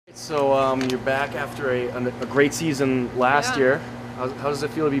So you're back after a great season last year. How does it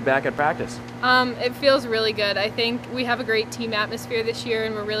feel to be back at practice? It feels really good. I think we have a great team atmosphere this year,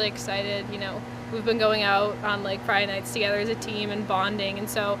 and we're really excited. You know, we've been going out on like Friday nights together as a team and bonding, and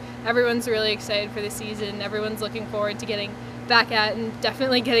so everyone's really excited for the season. Everyone's looking forward to getting back at and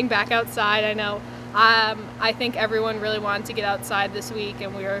definitely getting back outside. I know. I think everyone really wanted to get outside this week,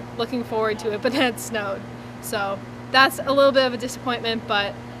 and we were looking forward to it, but then it snowed. So that's a little bit of a disappointment,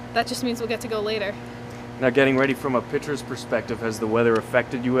 but that just means we'll get to go later. Now, getting ready from a pitcher's perspective, has the weather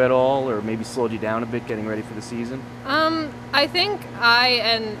affected you at all, or maybe slowed you down a bit getting ready for the season? I think I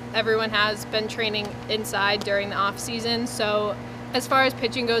and everyone has been training inside during the off season, so as far as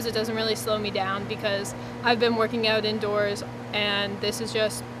pitching goes, it doesn't really slow me down because I've been working out indoors, and this is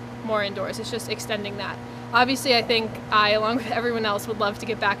just more indoors. It's just extending that. Obviously, I think I, along with everyone else, would love to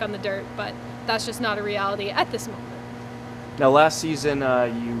get back on the dirt, but that's just not a reality at this moment. Now, last season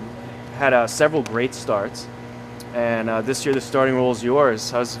you had several great starts, and this year the starting role is yours.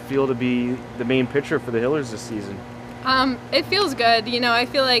 How does it feel to be the main pitcher for the Hillers this season? It feels good. You know, I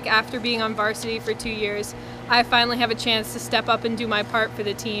feel like after being on varsity for 2 years, I finally have a chance to step up and do my part for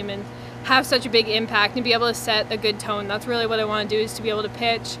the team and have such a big impact and be able to set a good tone. That's really what I want to do, is to be able to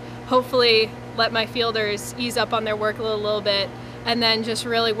pitch, hopefully let my fielders ease up on their work a little bit, and then just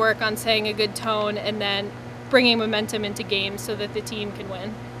really work on setting a good tone and then bringing momentum into games so that the team can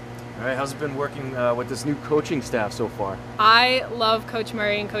win. All right, how's it been working with this new coaching staff so far? I love Coach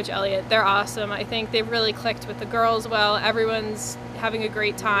Murray and Coach Elliott. They're awesome. I think they've really clicked with the girls well. Everyone's having a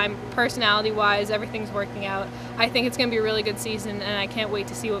great time. Personality-wise, everything's working out. I think it's going to be a really good season, and I can't wait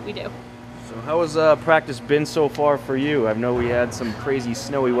to see what we do. So how has practice been so far for you? I know we had some crazy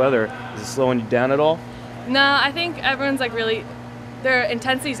snowy weather. Is it slowing you down at all? No, I think everyone's like really, their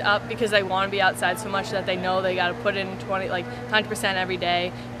intensity's up because they want to be outside so much that they know they got to put in 100% every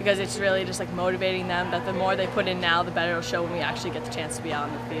day, because it's really just like motivating them that the more they put in now, the better it'll show when we actually get the chance to be out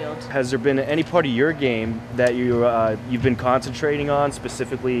in the field. Has there been any part of your game that you've been concentrating on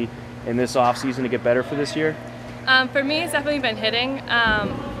specifically in this off season to get better for this year? For me, it's definitely been hitting.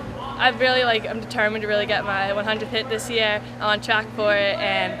 I'm determined to really get my 100th hit this year. I'm on track for it,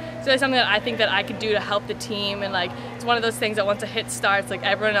 and it's really something that I think that I could do to help the team. And it's one of those things that once a hit starts,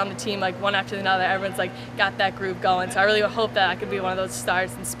 everyone on the team, one after another, everyone's got that groove going. So I really hope that I could be one of those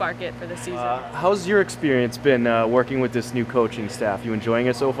starts and spark it for the season. How's your experience been working with this new coaching staff? You enjoying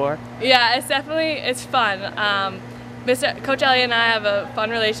it so far? Yeah, it's fun. Coach Elliott and I have a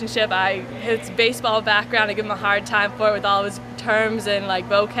fun relationship. His baseball background, I give him a hard time for it with all of his terms and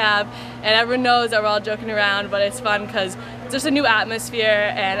vocab, and everyone knows that we're all joking around, but it's fun because it's just a new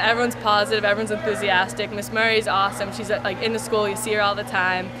atmosphere and everyone's positive, everyone's enthusiastic. Miss Murray's awesome. She's in the school, you see her all the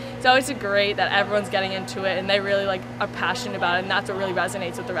time. It's always great that everyone's getting into it and they really are passionate about it, and that's what really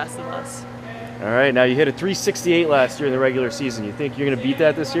resonates with the rest of us. All right, now you hit a 368 last year in the regular season. You think you're going to beat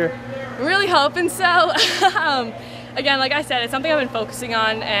that this year? I'm really hoping so. Again, like I said, it's something I've been focusing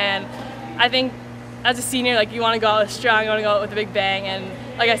on, and I think as a senior, you want to go out strong, you want to go out with a big bang, and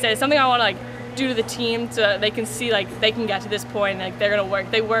like I said, it's something I want to do to the team so that they can see they can get to this point, and they're going to work.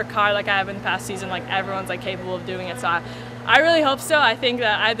 They work hard like I have in the past season, everyone's capable of doing it. So I really hope so. I think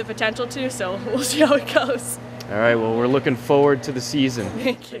that I have the potential to, so we'll see how it goes. All right, well, we're looking forward to the season.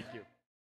 Thank you.